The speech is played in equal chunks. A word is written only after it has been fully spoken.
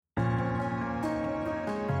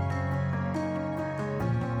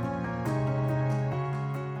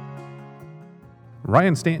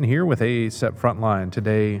Ryan Stanton here with ASEP Frontline.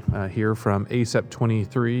 Today here from ASEP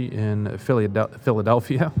 23 in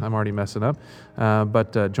Philadelphia. I'm already messing up.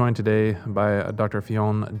 But joined today by Dr.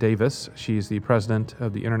 Ffion Davies. She's the president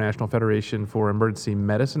of the International Federation for Emergency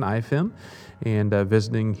Medicine, IFEM, and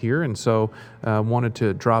visiting here. And so wanted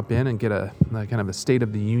to drop in and get a kind of a state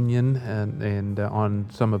of the union and on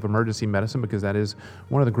some of emergency medicine, because that is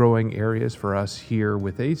one of the growing areas for us here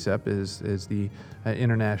with ASEP is the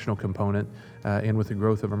international component. And with the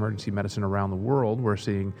growth of emergency medicine around the world, we're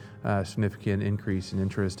seeing a significant increase in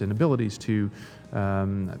interest and abilities to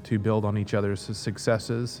build on each other's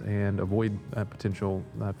successes and avoid potential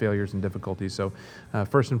failures and difficulties. So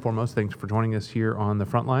first and foremost, thanks for joining us here on the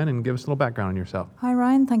Frontline, and give us a little background on yourself. Hi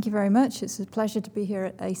Ryan, thank you very much. It's a pleasure to be here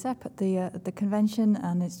at ASEP at the convention,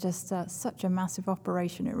 and it's just such a massive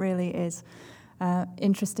operation. It really is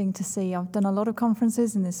interesting to see. I've done a lot of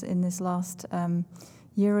conferences in this last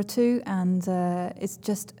year or two, and it's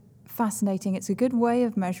just fascinating. It's a good way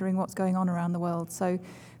of measuring what's going on around the world. So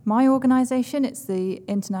my organization, it's the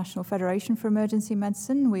International Federation for Emergency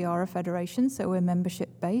Medicine. We are a federation, so we're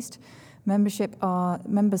membership-based.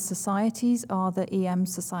 Member societies are the EM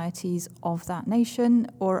societies of that nation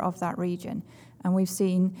or of that region. And we've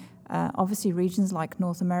seen, obviously, regions like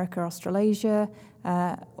North America, Australasia,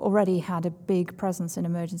 already had a big presence in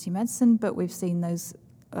emergency medicine, but we've seen those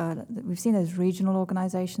regional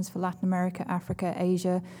organizations for Latin America, Africa,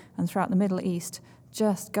 Asia, and throughout the Middle East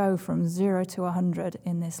just go from 0 to 100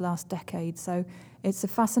 in this last decade. So it's a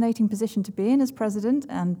fascinating position to be in as president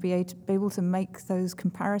and be able to make those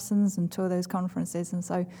comparisons and tour those conferences. And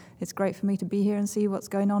so it's great for me to be here and see what's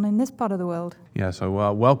going on in this part of the world. Yeah,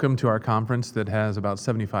 so welcome to our conference that has about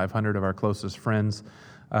 7,500 of our closest friends.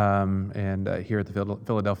 And here at the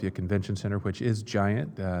Philadelphia Convention Center, which is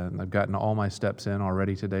giant. I've gotten all my steps in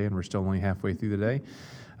already today, and we're still only halfway through the day.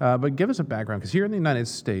 But give us a background, because here in the United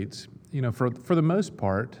States, you know, for the most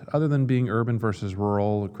part, other than being urban versus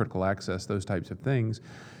rural, critical access, those types of things,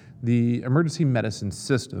 the emergency medicine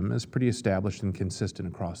system is pretty established and consistent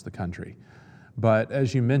across the country. But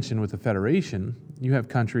as you mentioned with the Federation, you have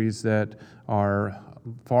countries that are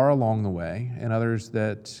far along the way, and others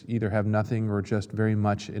that either have nothing or just very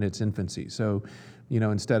much in its infancy. So, you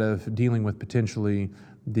know, instead of dealing with potentially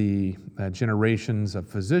the generations of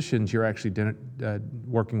physicians, you're actually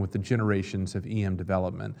working with the generations of EM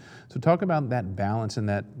development. So talk about that balance and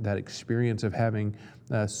that experience of having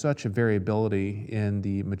such a variability in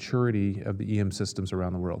the maturity of the EM systems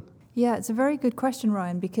around the world. Yeah, it's a very good question,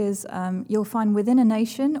 Ryan, because you'll find within a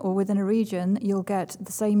nation or within a region, you'll get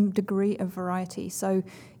the same degree of variety. So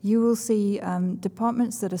you will see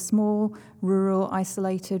departments that are small, rural,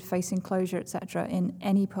 isolated, facing closure, etc. in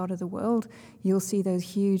any part of the world. You'll see those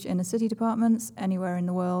huge inner city departments anywhere in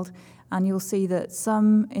the world, and you'll see that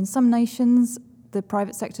in some nations, the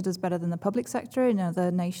private sector does better than the public sector. In other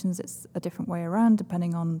nations, it's a different way around,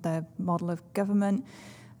 depending on their model of government.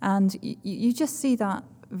 And you just see that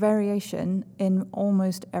variation in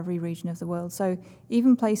almost every region of the world. So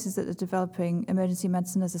even places that are developing emergency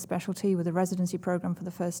medicine as a specialty with a residency program for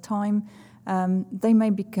the first time, they may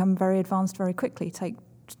become very advanced very quickly. Take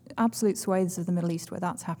absolute swathes of the Middle East where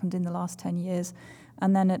that's happened in the last 10 years.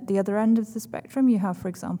 And then at the other end of the spectrum, you have, for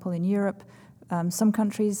example, in Europe, some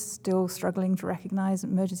countries still struggling to recognize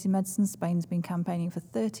emergency medicine. Spain's been campaigning for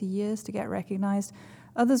 30 years to get recognized.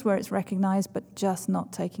 Others where it's recognized but just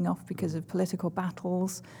not taking off because of political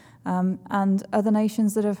battles, and other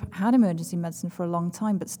nations that have had emergency medicine for a long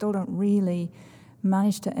time but still don't really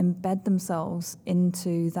manage to embed themselves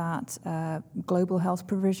into that global health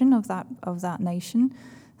provision of that nation.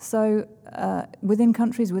 So within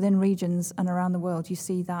countries, within regions, and around the world, you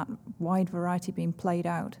see that wide variety being played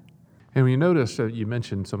out. And we noticed that you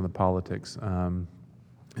mentioned some of the politics, and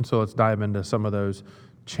so let's dive into some of those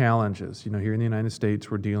challenges. You know, here in the United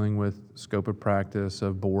States, we're dealing with scope of practice,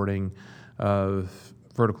 of boarding, of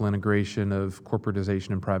vertical integration, of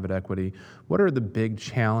corporatization and private equity. What are the big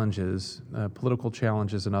challenges, political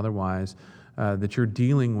challenges and otherwise, that you're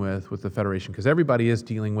dealing with the Federation? Because everybody is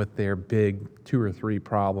dealing with their big 2 or 3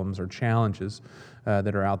 problems or challenges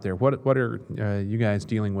that are out there. What are you guys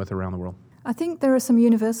dealing with around the world? I think there are some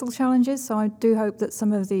universal challenges, so I do hope that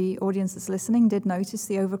some of the audience that's listening did notice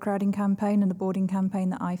the overcrowding campaign and the boarding campaign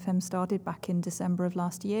that IFEM started back in December of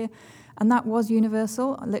last year. And that was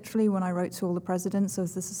universal. Literally, when I wrote to all the presidents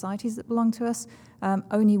of the societies that belong to us,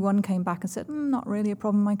 only one came back and said, not really a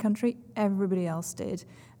problem in my country. Everybody else did.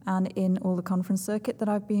 And in all the conference circuit that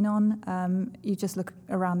I've been on, you just look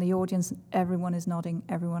around the audience, everyone is nodding,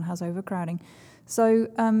 everyone has overcrowding. So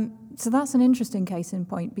that's an interesting case in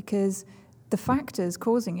point, because The factors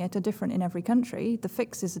causing it are different in every country. The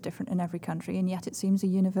fixes are different in every country, and yet it seems a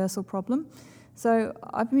universal problem. So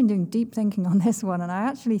I've been doing deep thinking on this one, and I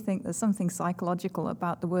actually think there's something psychological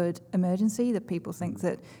about the word emergency, that people think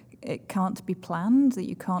that it can't be planned, that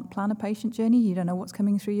you can't plan a patient journey, you don't know what's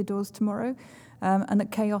coming through your doors tomorrow, and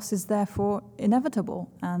that chaos is therefore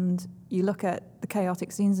inevitable. And you look at the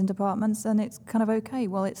chaotic scenes in departments, and it's kind of okay.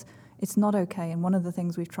 Well, it's not okay, and one of the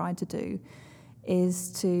things we've tried to do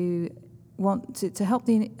is to help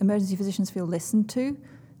the emergency physicians feel listened to,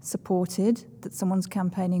 supported, that someone's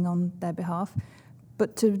campaigning on their behalf,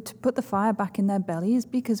 but to put the fire back in their bellies,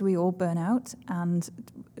 because we all burn out, and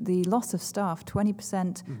the loss of staff,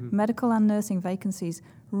 20% medical and nursing vacancies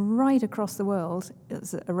right across the world,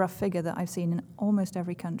 is a rough figure that I've seen in almost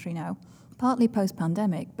every country now, partly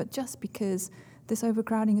post-pandemic, but just because this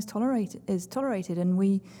overcrowding is tolerated, and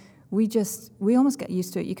we almost get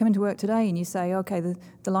used to it. You come into work today and you say, okay,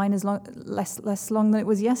 the line is less long than it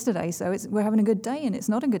was yesterday, so we're having a good day, and it's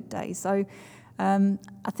not a good day. So I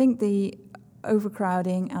think the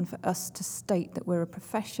overcrowding, and for us to state that we're a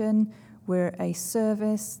profession, we're a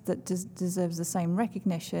service that deserves the same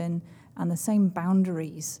recognition and the same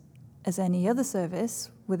boundaries as any other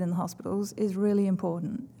service within the hospitals, is really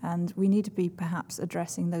important. And we need to be perhaps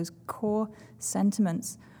addressing those core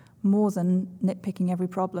sentiments more than nitpicking every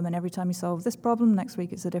problem, and every time you solve this problem, next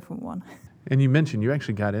week it's a different one. And you mentioned, you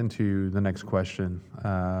actually got into the next question,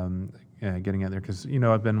 getting out there, because,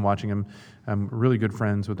 I've been watching him. I'm really good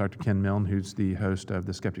friends with Dr. Ken Milne, who's the host of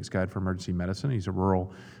the Skeptic's Guide for Emergency Medicine. He's a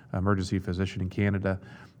rural emergency physician in Canada,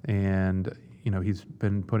 and, he's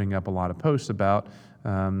been putting up a lot of posts about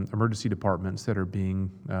emergency departments that are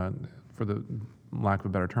being, for the lack of a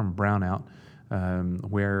better term, brownout,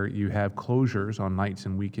 where you have closures on nights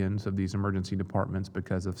and weekends of these emergency departments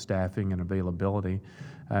because of staffing and availability.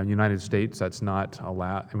 United States, that's not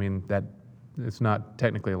allowed. It's not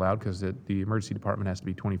technically allowed, because the emergency department has to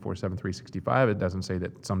be 24/7, 365. It doesn't say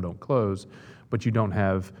that some don't close, but you don't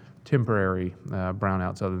have temporary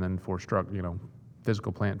brownouts other than for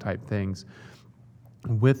physical plant type things.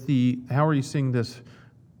 How are you seeing this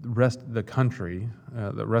rest of the country,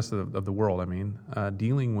 the rest of the world,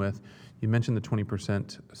 dealing with, you mentioned the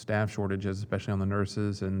 20% staff shortages, especially on the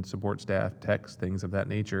nurses and support staff, techs, things of that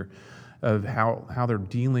nature, of how they're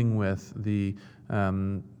dealing with the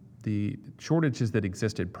shortages that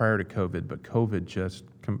existed prior to COVID, but COVID just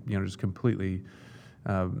completely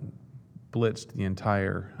blitzed the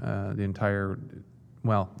entire.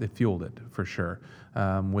 Well, it fueled it for sure,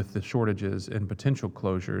 with the shortages and potential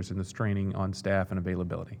closures and the straining on staff and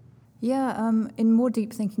availability. Yeah, in more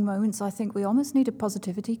deep thinking moments, I think we almost need a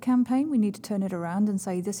positivity campaign. We need to turn it around and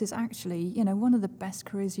say, this is actually, one of the best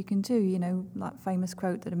careers you can do. That famous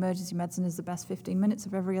quote that emergency medicine is the best 15 minutes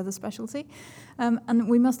of every other specialty. And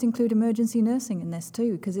we must include emergency nursing in this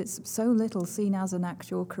too, because it's so little seen as an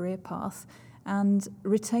actual career path. And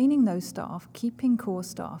retaining those staff, keeping core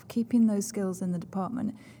staff, keeping those skills in the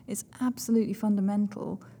department is absolutely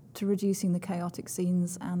fundamental to reducing the chaotic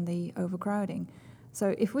scenes and the overcrowding.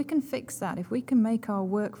 So if we can fix that, if we can make our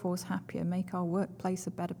workforce happier, make our workplace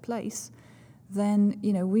a better place, then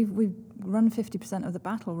we've run 50% of the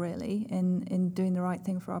battle really in doing the right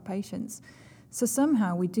thing for our patients. So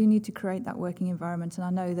somehow we do need to create that working environment, and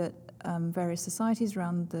I know that various societies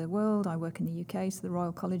around the world, I work in the UK, so the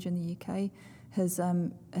Royal College in the UK has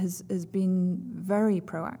been very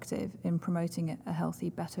proactive in promoting a healthy,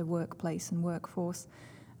 better workplace and workforce.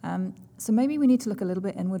 So maybe we need to look a little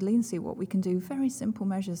bit inwardly and see what we can do. Very simple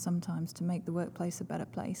measures sometimes to make the workplace a better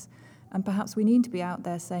place. And perhaps we need to be out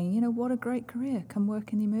there saying, what a great career, come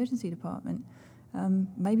work in the emergency department.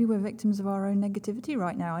 Maybe we're victims of our own negativity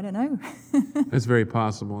right now, I don't know. It's very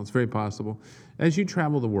possible. It's very possible. As you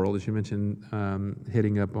travel the world, as you mentioned,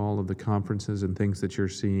 hitting up all of the conferences and things that you're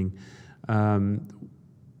seeing,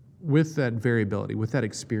 with that variability, with that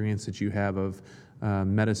experience that you have of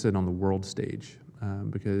medicine on the world stage,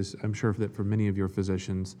 because I'm sure that for many of your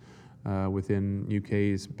physicians within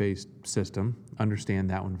UK's based system understand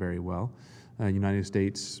that one very well. United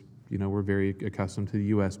States, we're very accustomed to the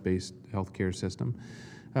US-based healthcare system.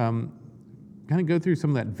 Kind of go through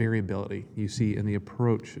some of that variability you see in the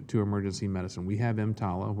approach to emergency medicine. We have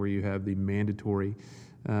EMTALA, where you have the mandatory,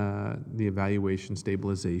 the evaluation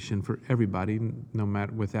stabilization for everybody, no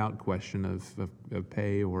matter, without question of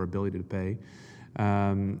pay or ability to pay.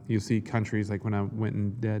 You'll see countries like when I went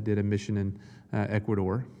and did a mission in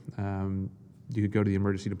Ecuador, you could go to the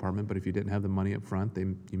emergency department, but if you didn't have the money up front,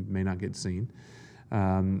 you may not get seen.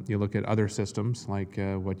 You look at other systems like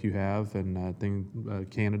what you have in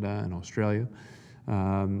Canada and Australia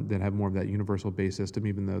that have more of that universal-based system,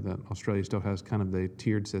 even though Australia still has kind of the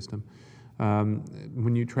tiered system.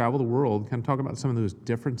 When you travel the world, kind of talk about some of those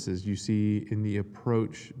differences you see in the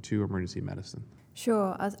approach to emergency medicine.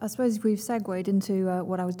 Sure. I suppose we've segued into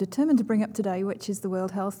what I was determined to bring up today, which is the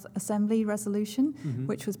World Health Assembly resolution,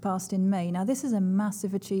 which was passed in May. Now, this is a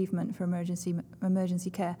massive achievement for emergency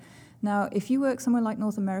care. Now, if you work somewhere like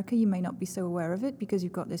North America, you may not be so aware of it because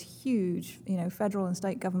you've got this huge, federal and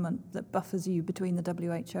state government that buffers you between the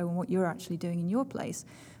WHO and what you're actually doing in your place.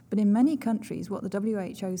 But in many countries, what the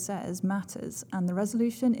WHO says matters, and the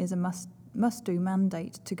resolution is a must-do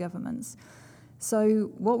mandate to governments.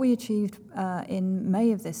 So what we achieved in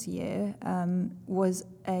May of this year was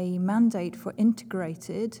a mandate for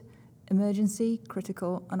integrated emergency,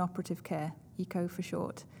 critical and operative care, ECO for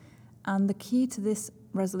short. And the key to this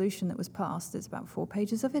resolution that was passed, it's about 4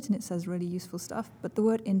 pages of it, and it says really useful stuff, but the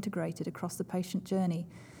word integrated across the patient journey.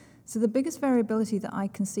 So the biggest variability that I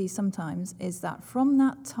can see sometimes is that from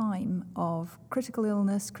that time of critical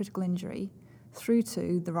illness, critical injury, through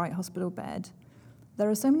to the right hospital bed, there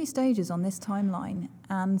are so many stages on this timeline,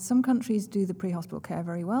 and some countries do the pre-hospital care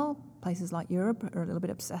very well. Places like Europe are a little bit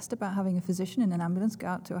obsessed about having a physician in an ambulance go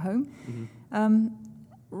out to a home.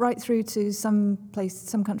 Right through to some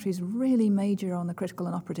countries really major on the critical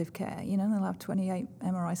and operative care. They'll have 28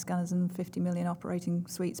 MRI scanners and 50 million operating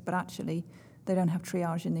suites, but actually they don't have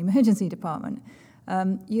triage in the emergency department.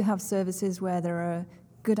 You have services where there are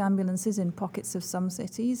good ambulances in pockets of some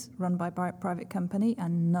cities run by private company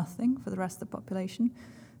and nothing for the rest of the population,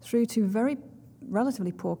 through to very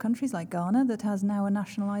relatively poor countries like Ghana that has now a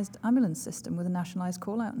nationalised ambulance system with a nationalised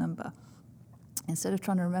call-out number. Instead of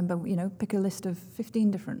trying to remember, pick a list of 15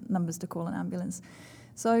 different numbers to call an ambulance.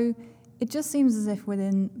 So it just seems as if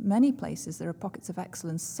within many places there are pockets of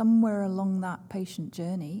excellence somewhere along that patient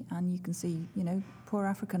journey, and you can see, poor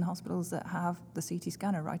African hospitals that have the CT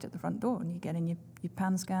scanner right at the front door, and you get in your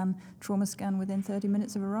pan scan, trauma scan within 30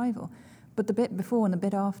 minutes of arrival. But the bit before and the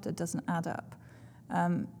bit after doesn't add up.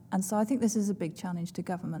 And so I think this is a big challenge to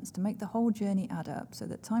governments, to make the whole journey add up so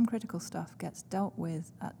that time-critical stuff gets dealt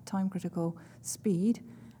with at time-critical speed,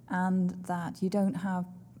 and that you don't have,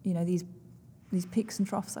 these peaks and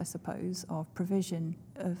troughs, I suppose, of provision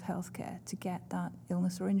of healthcare to get that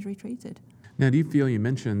illness or injury treated. Now, do you feel, you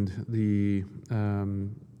mentioned the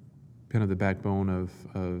kind of the backbone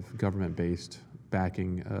of government-based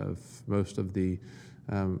backing of most of the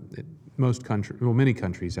many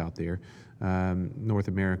countries out there, North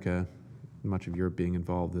America, much of Europe being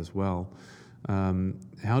involved as well.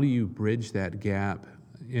 How do you bridge that gap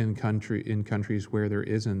in countries where there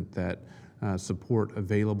isn't that support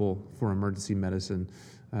available for emergency medicine?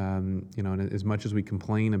 And as much as we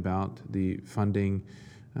complain about the funding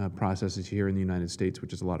processes here in the United States,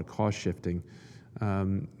 which is a lot of cost shifting,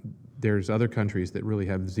 there's other countries that really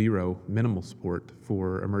have minimal support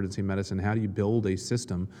for emergency medicine. How do you build a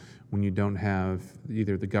system when you don't have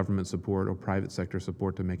either the government support or private sector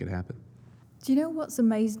support to make it happen? Do you know what's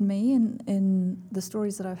amazed me in the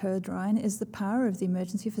stories that I've heard, Ryan, is the power of the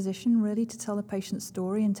emergency physician really to tell a patient's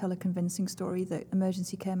story and tell a convincing story that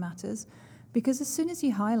emergency care matters. Because as soon as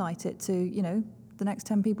you highlight it to, the next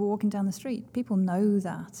 10 people walking down the street, people know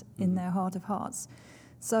that in their heart of hearts.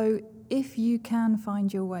 So if you can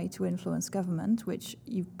find your way to influence government, which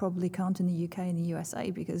you probably can't in the UK and the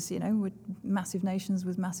USA because, we're massive nations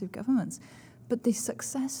with massive governments, but the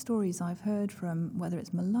success stories I've heard from whether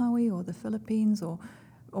it's Malawi or the Philippines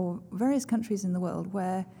or various countries in the world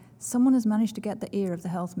where someone has managed to get the ear of the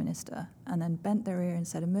health minister and then bent their ear and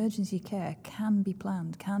said emergency care can be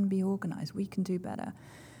planned, can be organised, we can do better.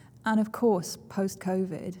 And of course,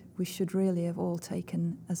 post-COVID, we should really have all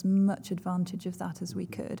taken as much advantage of that as we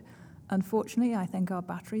could. Unfortunately, I think our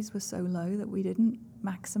batteries were so low that we didn't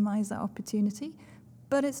maximise that opportunity.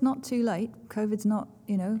 But it's not too late. COVID's not,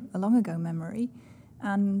 a long ago memory.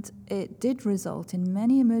 And it did result in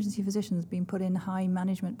many emergency physicians being put in high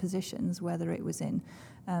management positions, whether it was in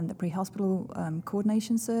the pre-hospital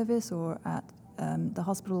coordination service or at the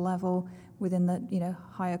hospital level within the,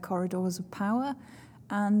 higher corridors of power.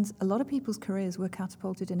 And a lot of people's careers were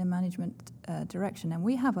catapulted in a management direction. And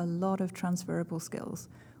we have a lot of transferable skills.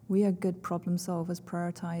 We are good problem solvers,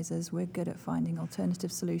 prioritizers. We're good at finding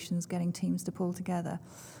alternative solutions, getting teams to pull together.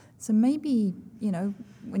 So maybe,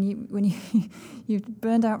 when you've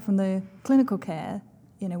burned out from the clinical care,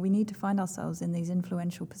 we need to find ourselves in these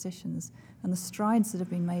influential positions. And the strides that have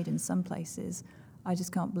been made in some places, I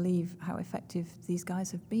just can't believe how effective these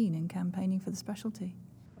guys have been in campaigning for the specialty.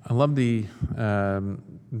 I love the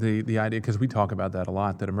idea because we talk about that a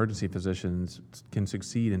lot. That emergency physicians can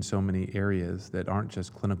succeed in so many areas that aren't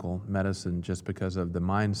just clinical medicine, just because of the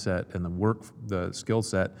mindset and the skill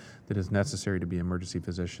set that is necessary to be an emergency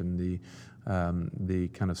physician. The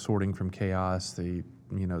kind of sorting from chaos, the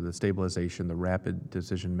stabilization, the rapid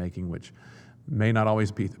decision making, which may not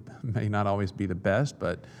always be the best,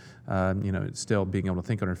 but it's still being able to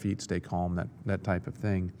think on our feet, stay calm, that type of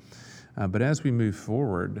thing. But as we move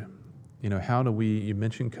forward, how do you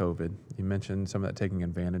mentioned COVID, you mentioned some of that taking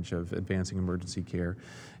advantage of advancing emergency care.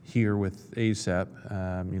 Here with ASAP,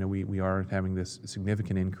 we are having this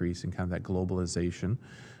significant increase in kind of that globalization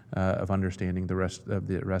of understanding the rest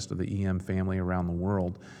of the EM family around the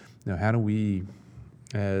world. How do we,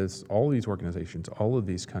 as all these organizations, all of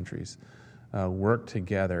these countries, work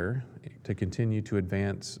together to continue to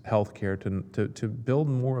advance healthcare, to build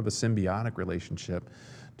more of a symbiotic relationship,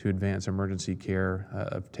 to advance emergency care,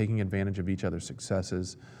 of taking advantage of each other's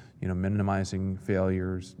successes, minimizing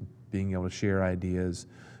failures, being able to share ideas,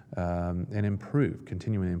 and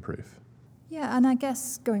continuing to improve. Yeah, and I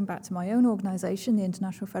guess going back to my own organisation, the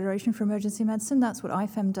International Federation for Emergency Medicine, that's what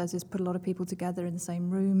IFEM does, is put a lot of people together in the same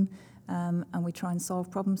room, and we try and solve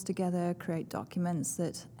problems together, create documents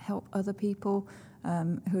that help other people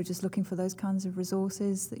who are just looking for those kinds of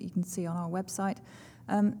resources that you can see on our website.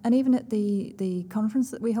 And even at the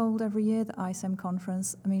conference that we hold every year, the ISEM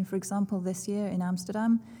conference, for example, this year in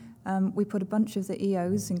Amsterdam, we put a bunch of the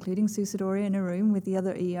EOs, including Sue Sidori, in a room with the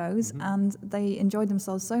other EOs, and they enjoyed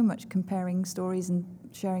themselves so much comparing stories and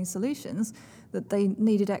sharing solutions that they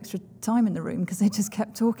needed extra time in the room because they just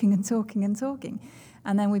kept talking and talking and talking.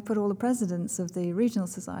 And then we put all the presidents of the regional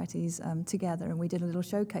societies together, and we did a little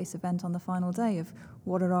showcase event on the final day of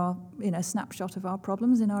what are our, snapshot of our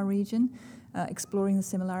problems in our region, exploring the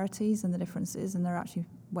similarities and the differences, and there are actually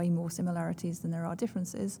way more similarities than there are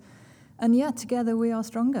differences. And yeah, together we are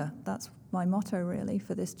stronger. That's my motto, really,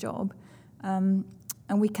 for this job. And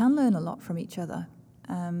we can learn a lot from each other.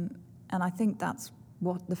 And I think that's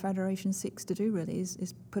what the Federation seeks to do, really,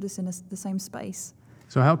 is put us in the same space.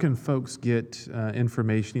 So how can folks get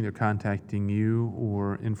information, either contacting you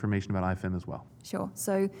or information about IFEM as well? Sure.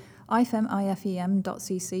 So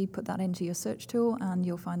ifem.cc, put that into your search tool and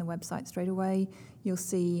you'll find the website straight away. You'll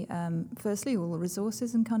see, firstly, all the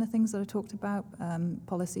resources and kind of things that I talked about,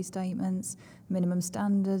 policy statements, minimum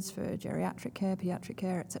standards for geriatric care, pediatric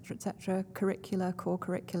care, et cetera, curricula, core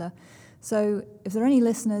curricula. So if there are any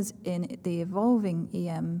listeners in the evolving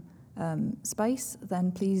EM space,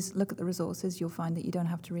 then please look at the resources. You'll find that you don't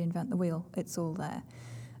have to reinvent the wheel. It's all there.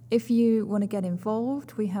 If you want to get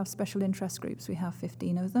involved, we have special interest groups. We have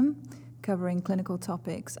 15 of them covering clinical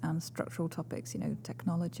topics and structural topics,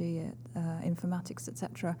 technology, informatics,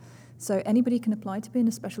 etc. So anybody can apply to be in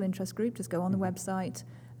a special interest group. Just go on the website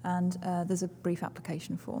and there's a brief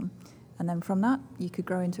application form. And then from that, you could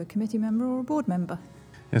grow into a committee member or a board member.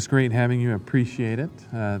 It's great having you. Appreciate it.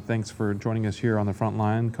 Thanks for joining us here on the front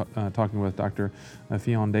line, talking with Dr.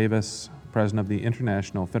 Ffion Davies, president of the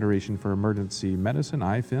International Federation for Emergency Medicine,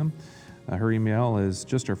 IFEM. Her email is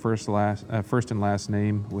just her first and last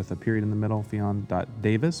name with a period in the middle,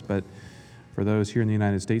 Ffion.Davies. But for those here in the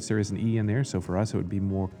United States, there is an E in there. So for us, it would be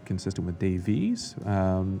more consistent with Davies,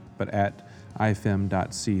 but at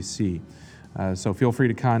ifem.cc. So feel free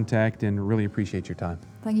to contact and really appreciate your time.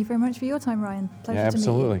 Thank you very much for your time, Ryan. Pleasure Yeah,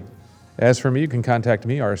 absolutely. to meet you. As for me, you can contact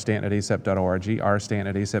me, rstanton@asap.org,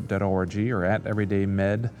 rstanton@asap.org, or at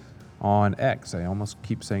everydaymed on X. I almost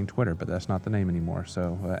keep saying Twitter, but that's not the name anymore.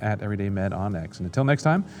 So at everydaymed on X. And until next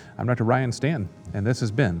time, I'm Dr. Ryan Stanton, and this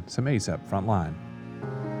has been some ASAP Frontline.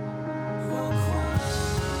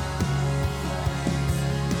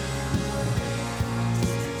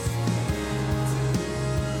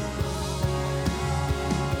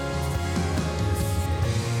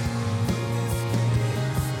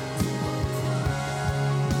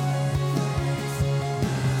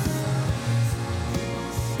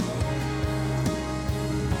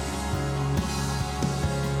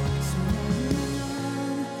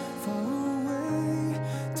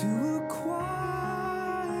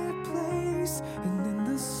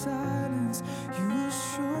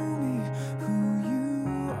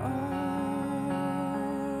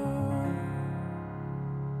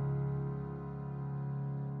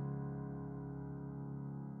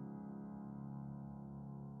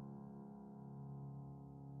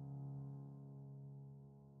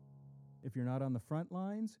 If you're not on the front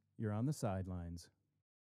lines, you're on the sidelines.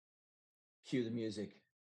 Cue the music.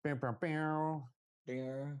 Bow, bow, bow.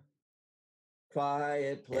 There.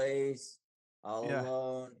 Quiet place, all Yeah.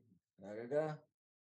 alone. Da, da, da.